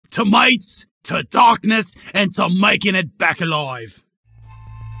to mates, to darkness, and to making it back alive.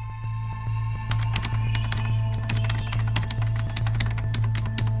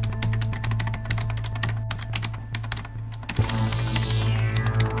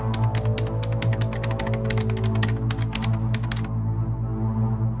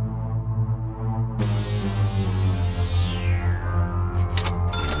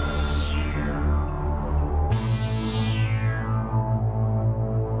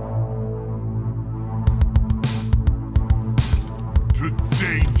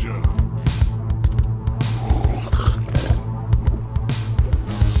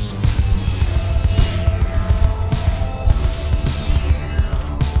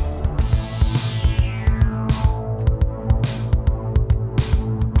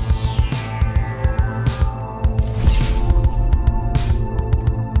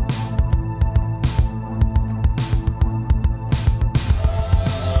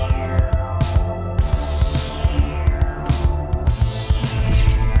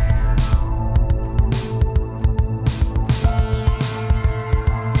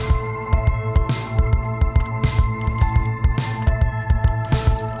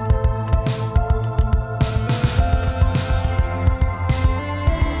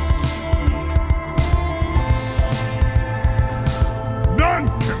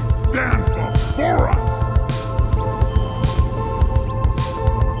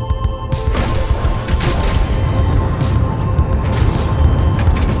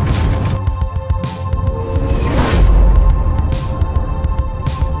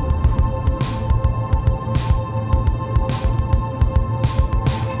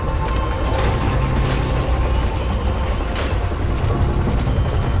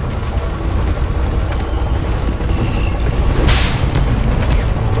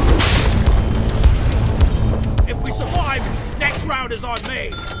 Is on me.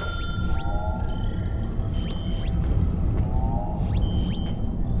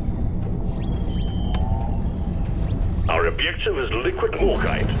 Our objective is liquid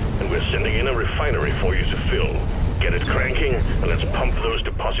morkite, and we're sending in a refinery for you to fill. Get it cranking, and let's pump those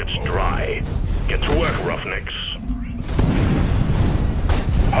deposits dry. Get to work, roughnecks.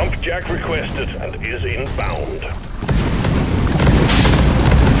 Pump jack requested and is inbound.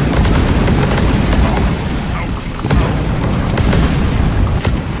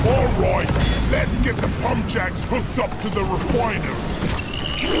 Alright, let's get the pump jacks hooked up to the refinery.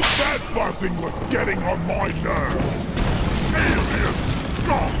 That buzzing was getting on my nerves. Alien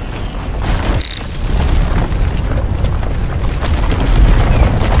scum!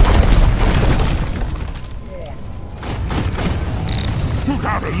 Took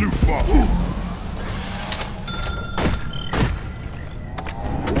out a loot bug.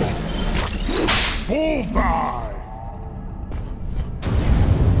 Bullseye!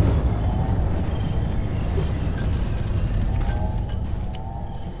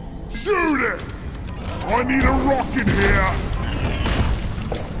 Shoot it! I need a rocket here!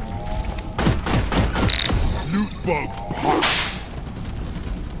 Loot bug pop!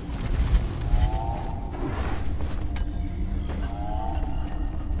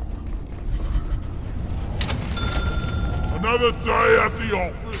 Another day at the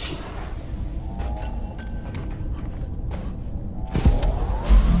office.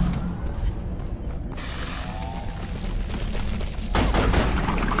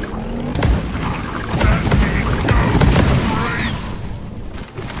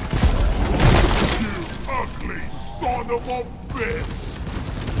 Of a bitch!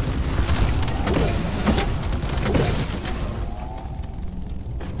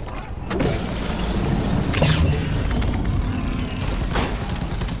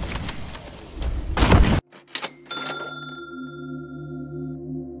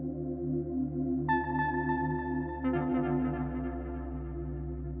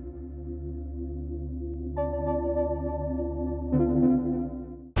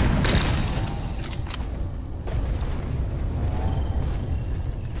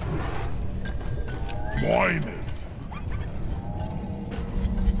 Mine it.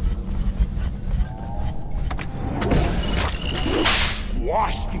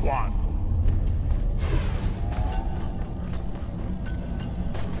 Squashed one.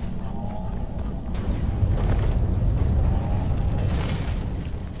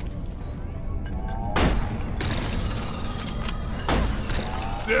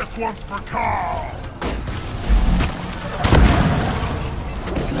 This one's for Carl.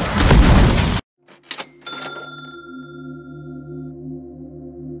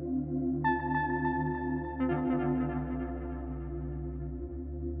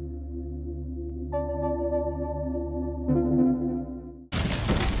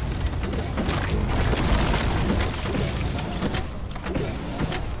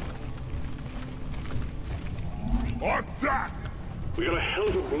 got a hell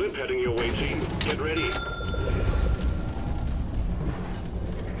of a blip heading your way, team. Get ready.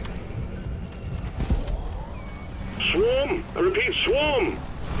 Swarm! I repeat, swarm!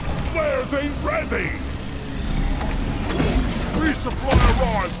 Flares ain't ready! Resupply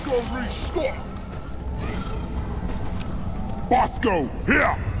arrives, go restock! Bosco,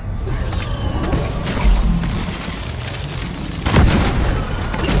 here!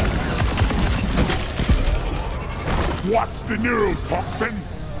 What's the neurotoxin?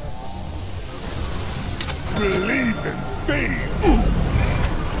 Believe in Steve!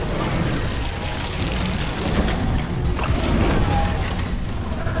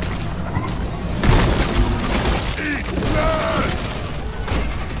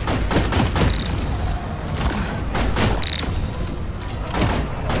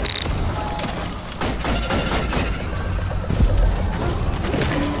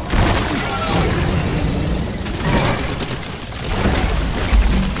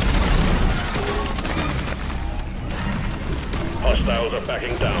 Hostiles are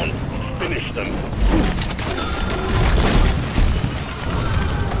backing down. Finish them.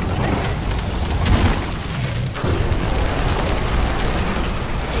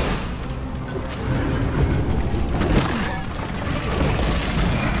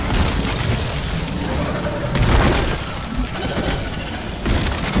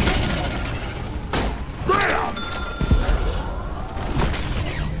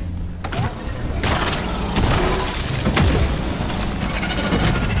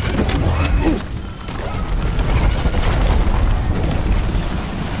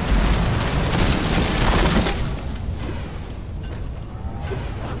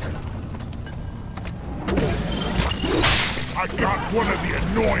 I got one of the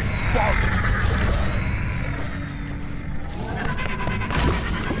annoying bugs!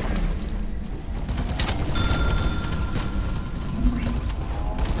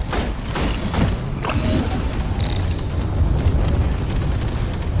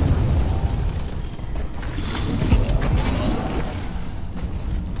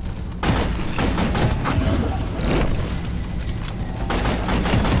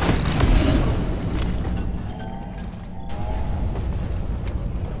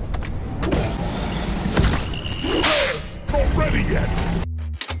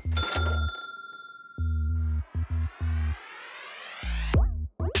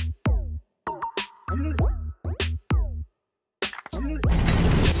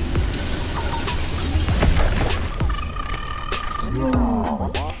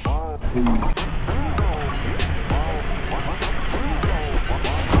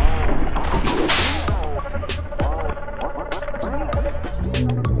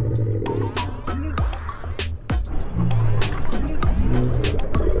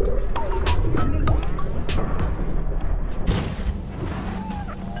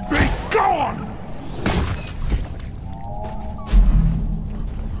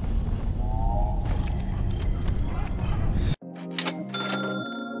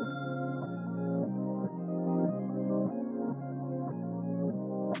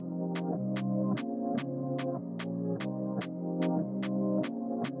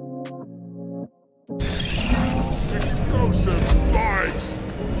 Explosive spikes!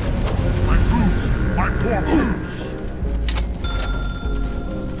 My boots! My poor boots!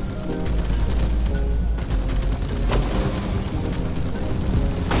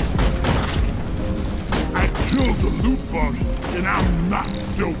 I killed the loot bug, and I'm not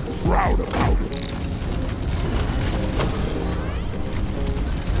so proud about it.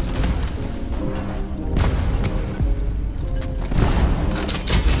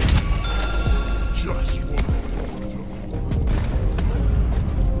 Just want to talk to him.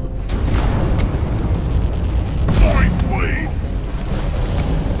 Oi, Flea!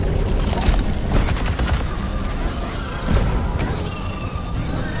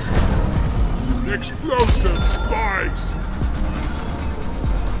 Explosive spikes!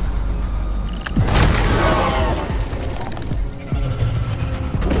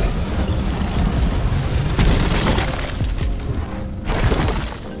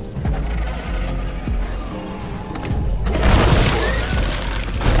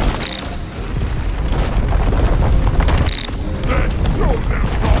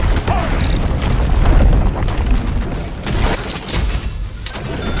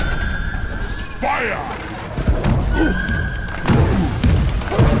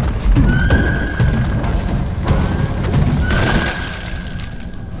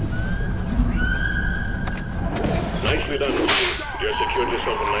 Nicely done, Flea. You secured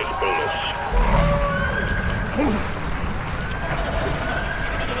yourself a nice bonus.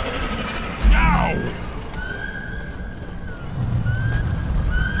 Now!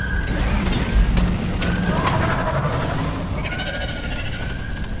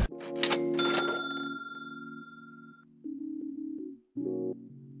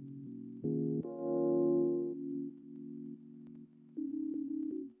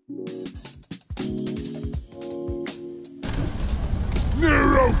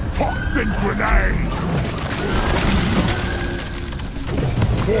 Biotoxin grenade!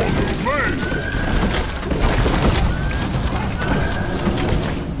 Follow me!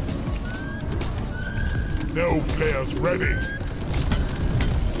 No flares ready.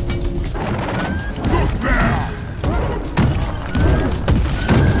 Look there!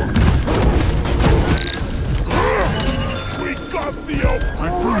 We got the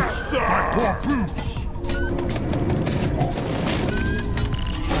ultimate boost, sir! My poor boots!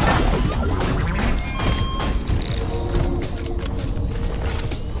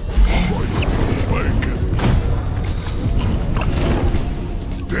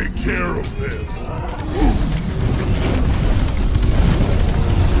 Take care of this.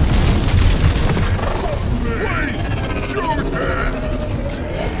 Please, shoot it!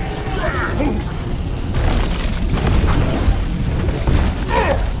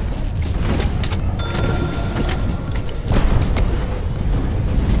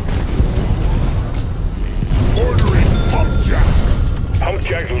 Ordering pump jack. Pump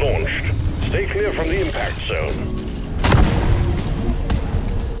jack launched. Stay clear from the impact zone.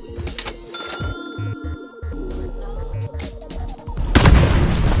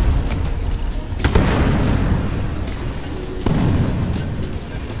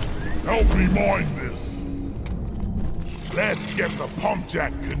 Help me mine this. Let's get the pump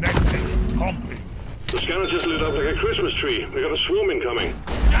jack connected and pumping. The scanner just lit up like a Christmas tree. We got a swarm incoming.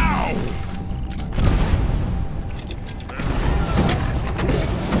 Now!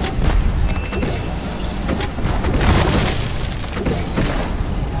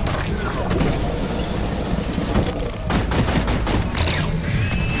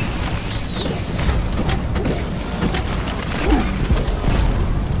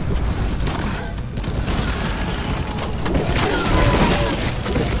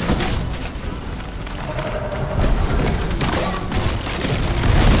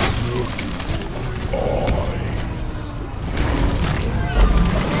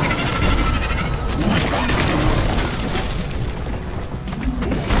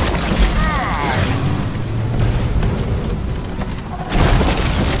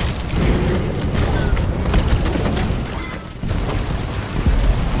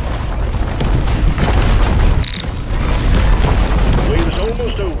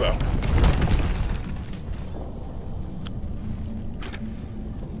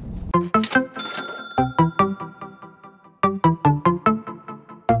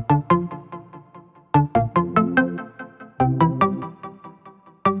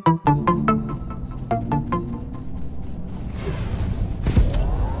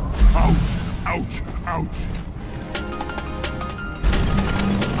 Ouch! Ouch!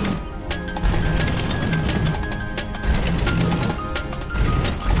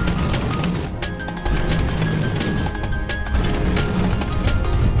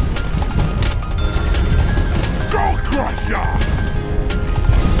 Go Crusher!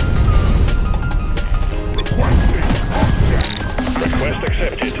 Requesting pump jack. Request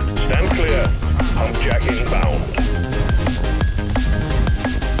accepted. Stand clear. Pump jack inbound.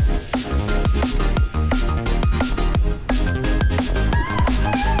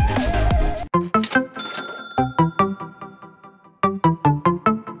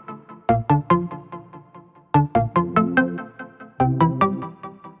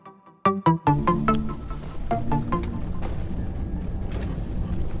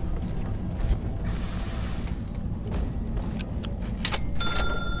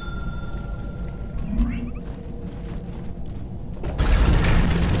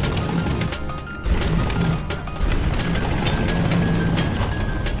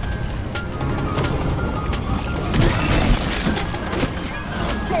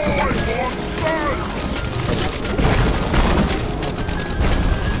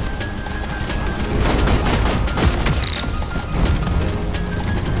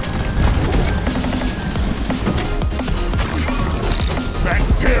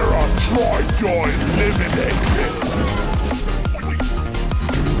 Joy eliminated!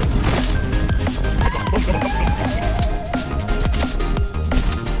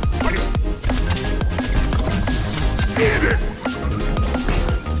 Eat it!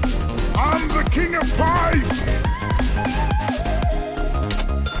 I'm the king of pipes!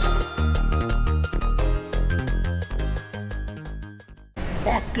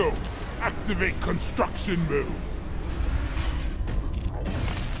 Bosco, activate construction mode.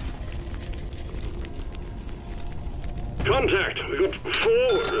 Contact! We got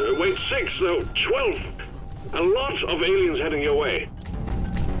 6, no, 12. A lot of aliens heading your way.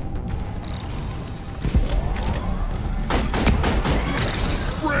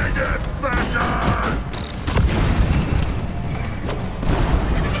 Bring it, backers!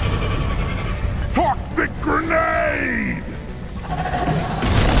 Toxic grenade!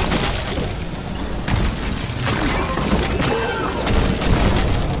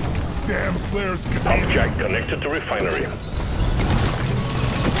 Damn flares can Pump jack connected to refinery.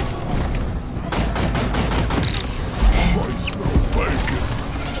 I smell bacon.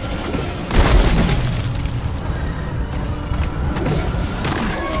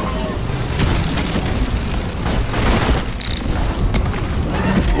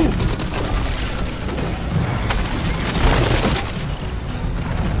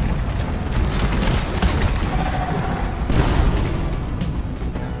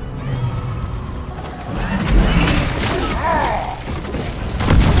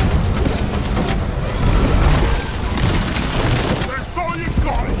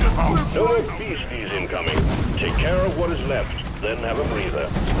 No more beasties incoming. Take care of what is left, then have a breather.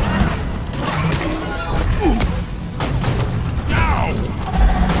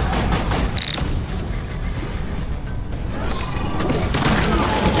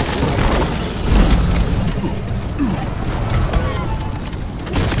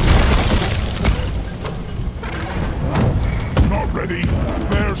 Not ready.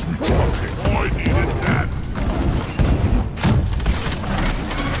 There's recharging. I needed that.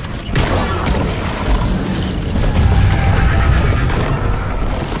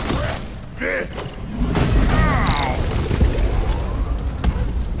 This! Ow!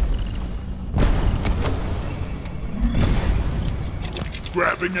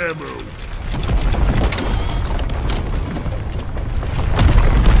 Grabbing ammo.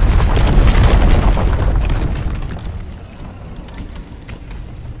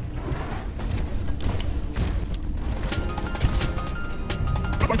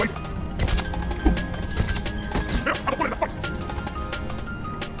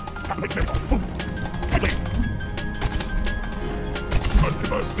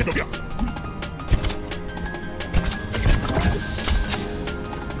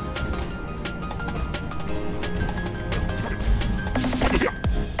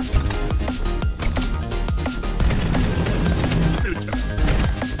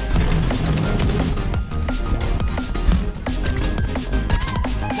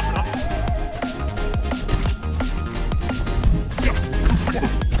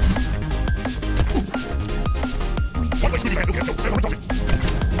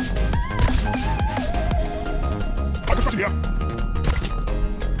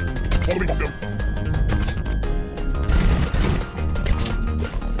 Follow me, Bosco.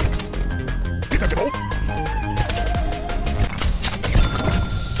 This has been all.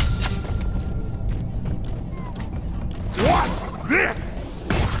 What's this?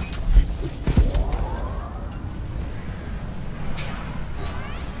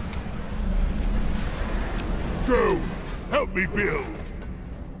 Go! Help me build!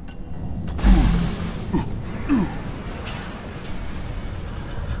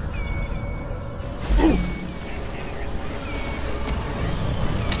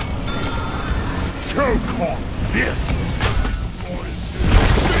 Choke on this!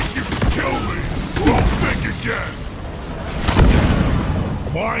 Think you can kill me? Well, think again!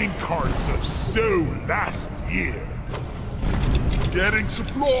 Mine carts are so last year. Getting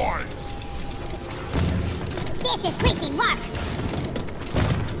supplies! This is greasy work!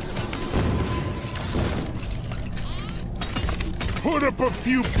 Put up a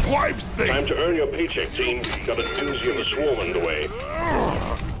few pipes, things! Time to earn your paycheck, team. Got a doozy of a swarm underway.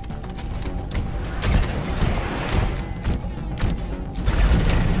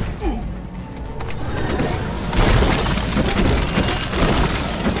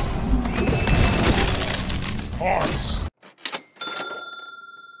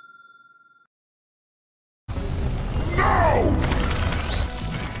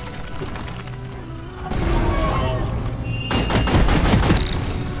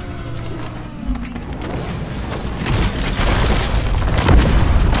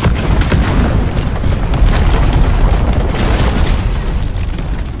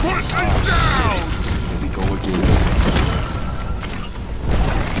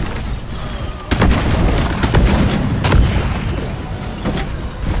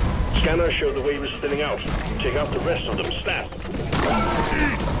 Scanner showed the wave is thinning out. Take out the rest of them, stat.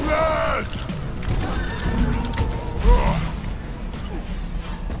 Eat blood!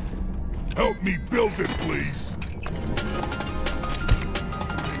 Help me build it, please.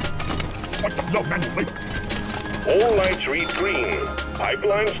 What's this no manual labor? All lights read green.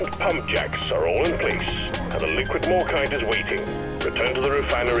 Pipelines and pump jacks are all in place, and the liquid morkite is waiting. Return to the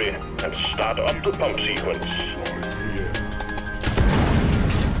refinery and start up the pump sequence.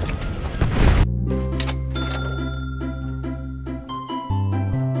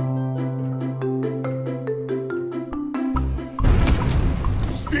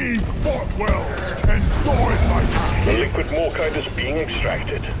 well and die like a The liquid morkite is being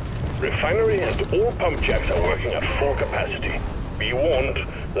extracted. Refinery and all pump jacks are working at full capacity. Be warned,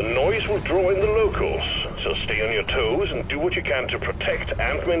 the noise will draw in the locals, so stay on your toes and do what you can to protect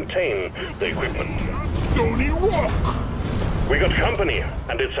and maintain the equipment. Stony Rock! We got company,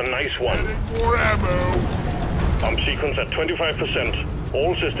 and it's a nice one. More ammo! Pump sequence at 25%,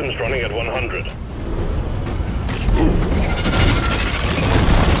 all systems running at 100.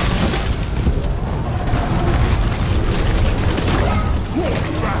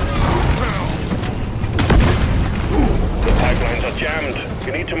 The pipelines are jammed.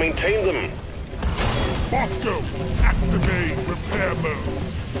 You need to maintain them. Bosco, activate repair mode.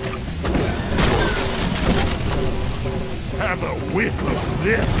 Have a whiff of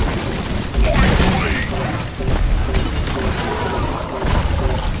this. Finally!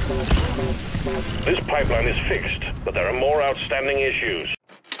 This pipeline is fixed, but there are more outstanding issues.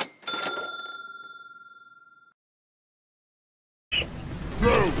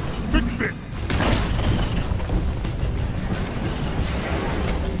 Go, fix it!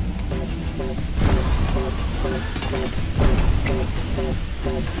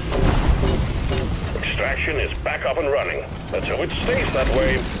 Extraction is back up and running. Let's hope it stays that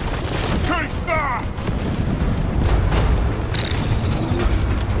way. Take that!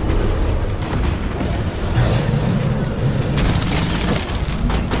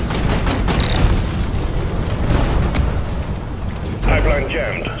 Pipeline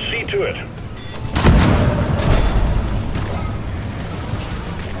jammed. See to it.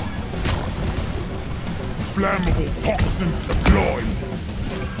 Flammable toxins deployed.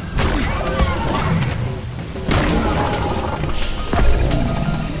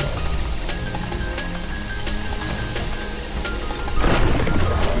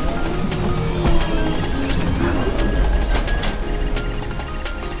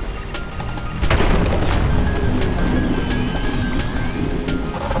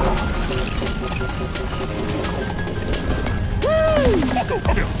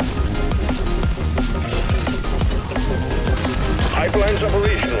 Pipeline's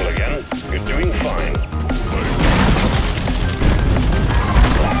operational again. You're doing fine.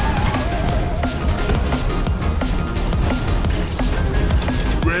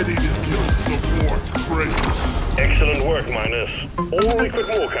 Ready to kill some more crates. Excellent work, miners. All liquid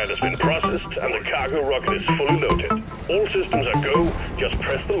morkite has been processed and the cargo rocket is fully loaded. All systems are go. Just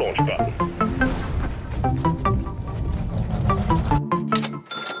press the launch button.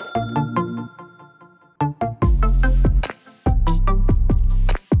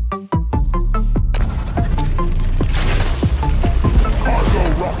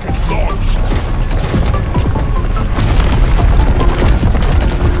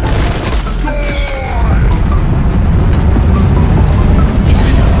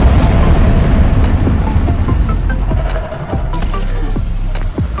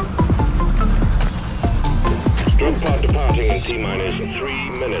 T-minus 3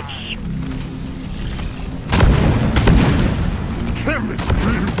 minutes.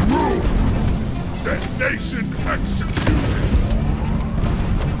 Chemistry rule! Detonation executed!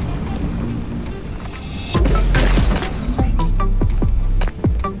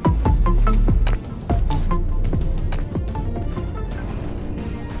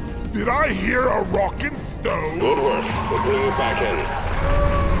 Did I hear a rockin' stone? Good work. We'll bring you back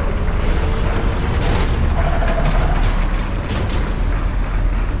in.